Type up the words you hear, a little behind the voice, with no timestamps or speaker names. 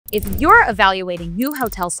If you're evaluating new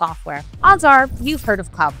hotel software, odds are you've heard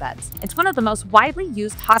of Cloudbeds. It's one of the most widely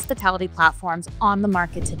used hospitality platforms on the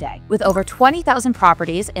market today. With over 20,000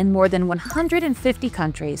 properties in more than 150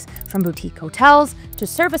 countries, from boutique hotels to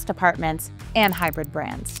service departments and hybrid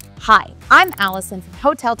brands. Hi, I'm Allison from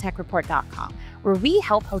HotelTechReport.com, where we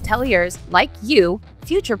help hoteliers like you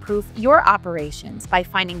future-proof your operations by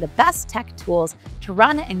finding the best tech tools to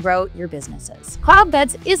run and grow your businesses.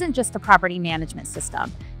 Cloudbeds isn't just a property management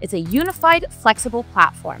system. It's a unified, flexible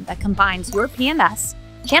platform that combines your PMS,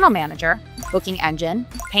 channel manager, booking engine,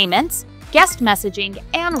 payments, guest messaging,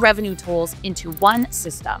 and revenue tools into one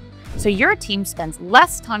system. So your team spends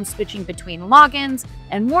less time switching between logins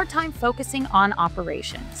and more time focusing on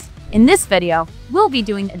operations. In this video, we'll be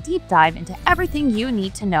doing a deep dive into everything you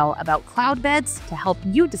need to know about Cloudbeds to help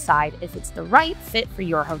you decide if it's the right fit for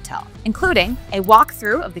your hotel, including a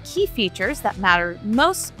walkthrough of the key features that matter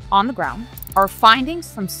most on the ground, our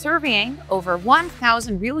findings from surveying over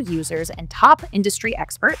 1,000 real users and top industry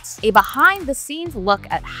experts, a behind-the-scenes look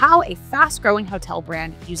at how a fast-growing hotel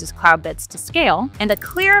brand uses Cloudbeds to scale, and a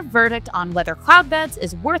clear verdict on whether Cloudbeds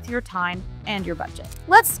is worth your time and your budget.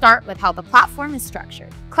 Let's start with how the platform is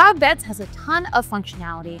structured. Cloudbeds has a ton of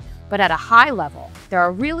functionality, but at a high level, there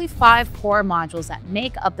are really 5 core modules that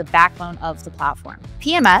make up the backbone of the platform.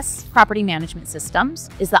 PMS, Property Management Systems,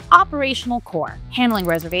 is the operational core, handling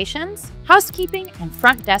reservations, housekeeping, and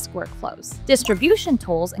front desk workflows. Distribution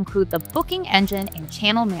tools include the booking engine and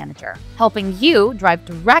channel manager, helping you drive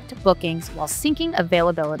direct bookings while syncing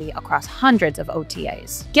availability across hundreds of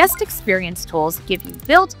OTAs. Guest experience tools give you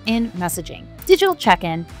built-in messaging, digital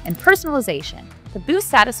check-in, and personalization to boost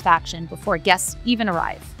satisfaction before guests even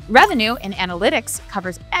arrive. Revenue and analytics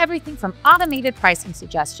covers everything from automated pricing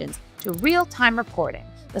suggestions to real-time reporting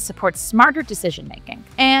that supports smarter decision-making.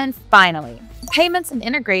 And finally, payments and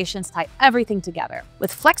integrations tie everything together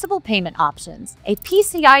with flexible payment options, a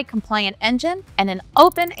PCI-compliant engine, and an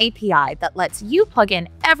open API that lets you plug in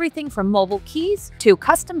everything from mobile keys to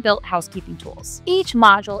custom-built housekeeping tools. Each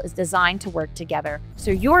module is designed to work together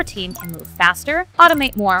so your team can move faster,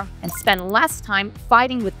 automate more, and spend less time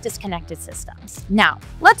fighting with disconnected systems. Now,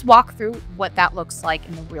 let's walk through what that looks like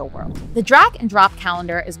in the real world. The drag-and-drop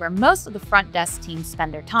calendar is where most of the front desk teams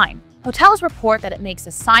spend their time. Hotels report that it makes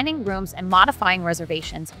assigning rooms and modifying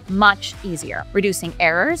reservations much easier, reducing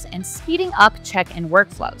errors and speeding up check-in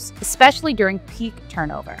workflows, especially during peak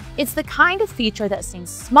turnover. It's the kind of feature that seems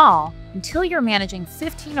small until you're managing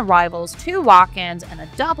 15 arrivals, 2 walk-ins, and a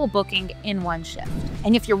double booking in one shift.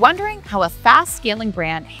 And if you're wondering how a fast-scaling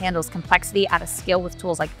brand handles complexity at a scale with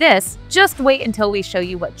tools like this, just wait until we show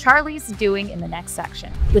you what Charlie's doing in the next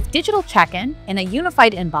section. With digital check-in and a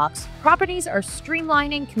unified inbox, properties are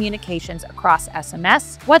streamlining communications across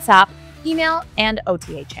SMS, WhatsApp, email, and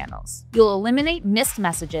OTA channels. You'll eliminate missed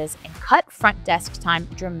messages and cut front desk time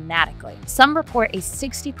dramatically. Some report a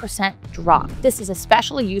 60% drop. This is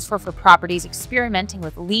especially useful for properties experimenting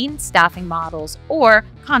with lean staffing models or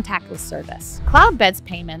contactless service. Cloudbeds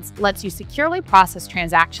Payments lets you securely process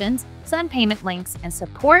transactions, send payment links, and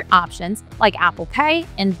support options like Apple Pay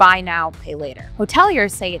and Buy Now, Pay Later.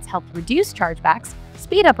 Hoteliers say it's helped reduce chargebacks,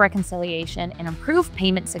 speed up reconciliation, and improve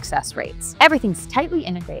payment success rates. Everything's tightly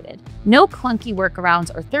integrated. No clunky workarounds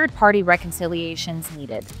or third-party reconciliations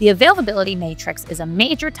needed. The availability matrix is a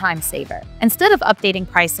major time saver. Instead of updating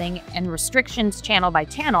pricing and restrictions channel by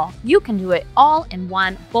channel, you can do it all in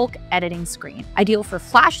one bulk editing screen, ideal for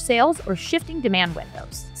flash sales or shifting demand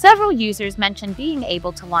windows. Several users mentioned being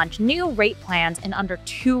able to launch new rate plans in under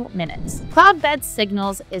 2 minutes. Cloudbeds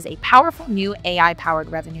Signals is a powerful new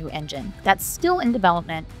AI-powered revenue engine that's still in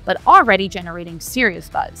development, but already generating serious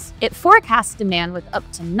buzz. It forecasts demand with up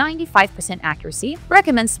to 95% accuracy,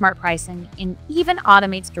 recommends smart pricing, and even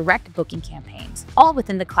automates direct booking campaigns, all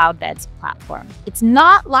within the Cloudbeds platform. It's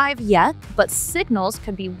not live yet, but Signals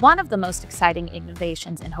could be one of the most exciting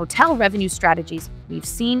innovations in hotel revenue strategies we've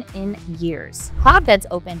seen in years. Cloudbeds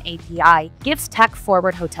Open API gives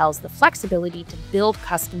tech-forward hotels the flexibility to build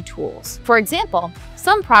custom tools. For example,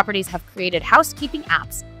 some properties have created housekeeping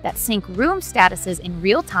apps that sync room statuses in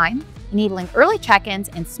real time, enabling early check-ins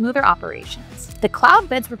and smoother operations. The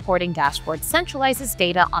Cloudbeds reporting dashboard centralizes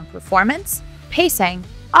data on performance, pacing,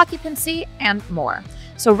 occupancy, and more.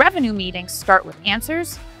 So revenue meetings start with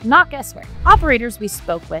answers, not guesswork. Operators we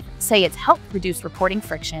spoke with say it's helped reduce reporting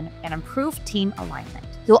friction and improve team alignment.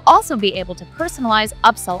 You'll also be able to personalize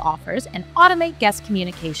upsell offers and automate guest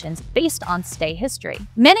communications based on stay history.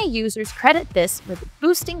 Many users credit this with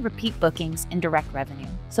boosting repeat bookings and direct revenue.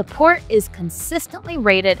 Support is consistently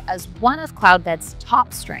rated as one of Cloudbeds'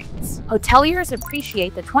 top strengths. Hoteliers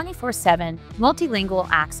appreciate the 24/7 multilingual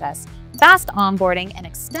access fast onboarding, and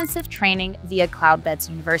extensive training via Cloudbeds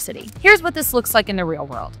University. Here's what this looks like in the real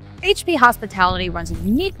world. HP Hospitality runs a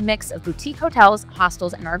unique mix of boutique hotels,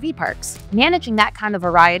 hostels, and RV parks. Managing that kind of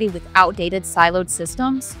variety with outdated siloed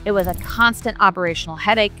systems, it was a constant operational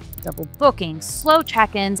headache, double bookings, slow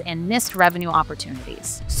check-ins, and missed revenue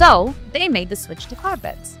opportunities. So they made the switch to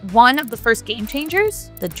Cloudbeds. One of the first game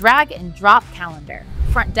changers? The drag and drop calendar.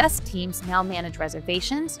 Front desk teams now manage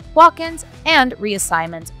reservations, walk-ins, and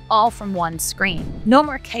reassignments all from one screen. No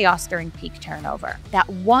more chaos during peak turnover. That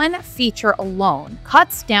one feature alone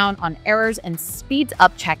cuts down on errors and speeds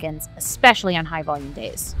up check-ins, especially on high-volume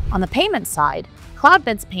days. On the payment side,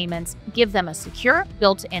 Cloudbeds payments give them a secure,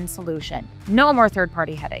 built-in solution. No more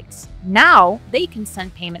third-party headaches. Now, they can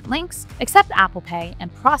send payment links, accept Apple Pay,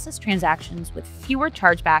 and process transactions with fewer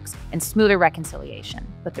chargebacks and smoother reconciliation.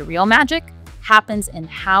 But the real magic happens in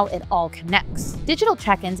how it all connects. Digital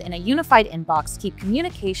check-ins in a unified inbox keep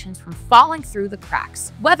communications from falling through the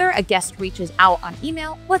cracks, whether a guest reaches out on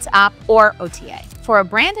email, WhatsApp, or OTA. For a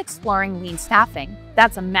brand exploring lean staffing,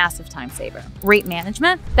 that's a massive time saver. Rate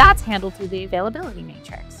management, that's handled through the availability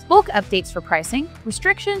matrix. Bulk updates for pricing,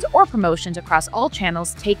 restrictions, or promotions across all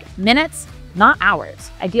channels take minutes, not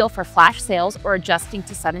hours, ideal for flash sales or adjusting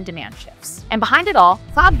to sudden demand shifts. And behind it all,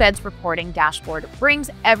 Cloudbeds' reporting dashboard brings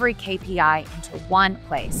every KPI into one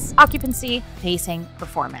place. Occupancy, pacing,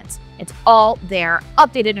 performance. It's all there,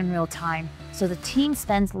 updated in real time, so the team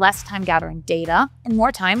spends less time gathering data and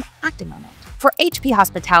more time acting on it. For HP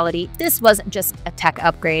Hospitality, this wasn't just a tech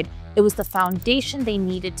upgrade. It was the foundation they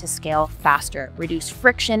needed to scale faster, reduce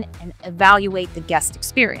friction, and evaluate the guest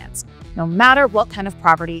experience, no matter what kind of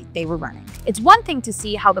property they were running. It's one thing to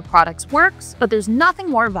see how the product works, but there's nothing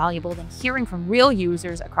more valuable than hearing from real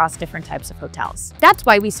users across different types of hotels. That's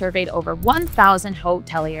why we surveyed over 1,000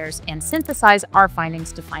 hoteliers and synthesized our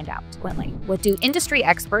findings to find out. What do industry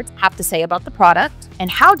experts have to say about the product? And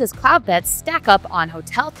how does Cloudbeds stack up on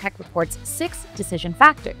Hotel Tech Report's 6 decision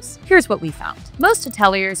factors? Here's what we found. Most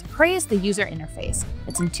hoteliers praise the user interface.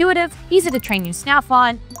 It's intuitive, easy to train new staff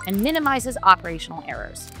on, and minimizes operational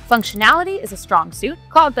errors. Functionality is a strong suit.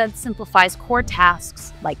 Cloudbeds simplifies core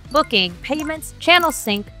tasks like booking, payments, channel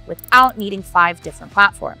sync without needing 5 different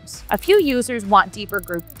platforms. A few users want deeper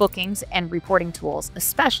group bookings and reporting tools,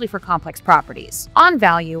 especially for complex properties. On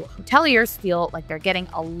value, hoteliers feel like they're getting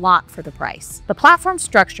a lot for the price. The platform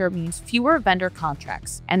structure means fewer vendor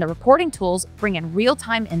contracts, and the reporting tools bring in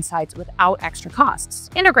real-time insights without extra costs.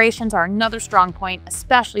 Integrations are another strong point,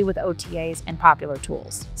 especially with OTAs and popular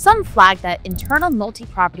tools. Some flag that internal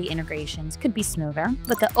multi-property integrations could be smoother,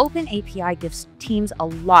 but the open API gives teams a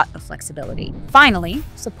lot of flexibility. Finally,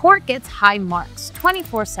 support gets high marks,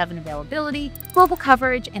 24/7 availability, global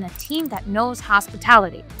coverage, and a team that knows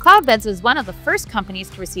hospitality. Cloudbeds was one of the first companies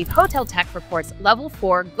to receive Hotel Tech Report's Level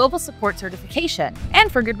 4 Global Support certification,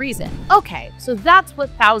 and for good reason. Okay, so that's what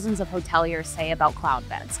thousands of hoteliers say about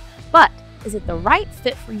Cloudbeds. But is it the right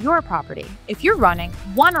fit for your property? If you're running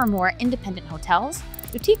one or more independent hotels,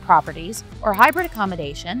 boutique properties, or hybrid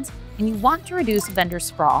accommodations, and you want to reduce vendor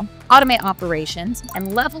sprawl, automate operations,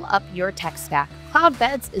 and level up your tech stack,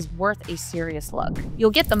 Cloudbeds is worth a serious look. You'll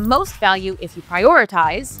get the most value if you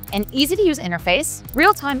prioritize an easy-to-use interface,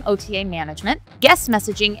 real-time OTA management, guest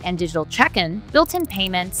messaging and digital check-in, built-in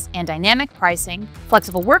payments and dynamic pricing,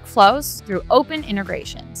 flexible workflows through open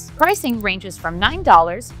integrations. Pricing ranges from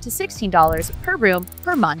 $9 to $16 per room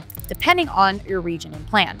per month, depending on your region and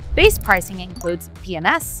plan. Base pricing includes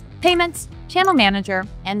PMS, payments, channel manager,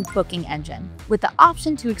 and booking engine, with the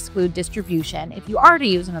option to exclude distribution if you already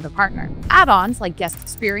use another partner. Add-ons like guest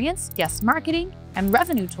experience, guest marketing, and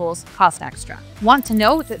revenue tools cost extra. Want to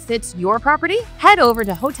know if it fits your property? Head over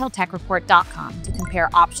to hoteltechreport.com to compare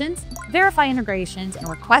options, verify integrations, and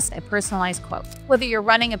request a personalized quote. Whether you're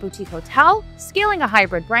running a boutique hotel, scaling a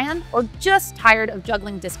hybrid brand, or just tired of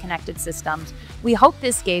juggling disconnected systems, we hope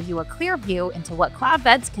this gave you a clear view into what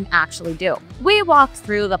Cloudbeds can actually do. We walked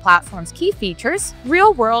through the platform's key features,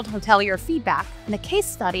 real-world hotelier feedback, and a case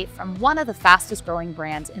study from one of the fastest-growing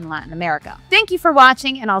brands in Latin America. Thank you for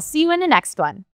watching, and I'll see you in the next one.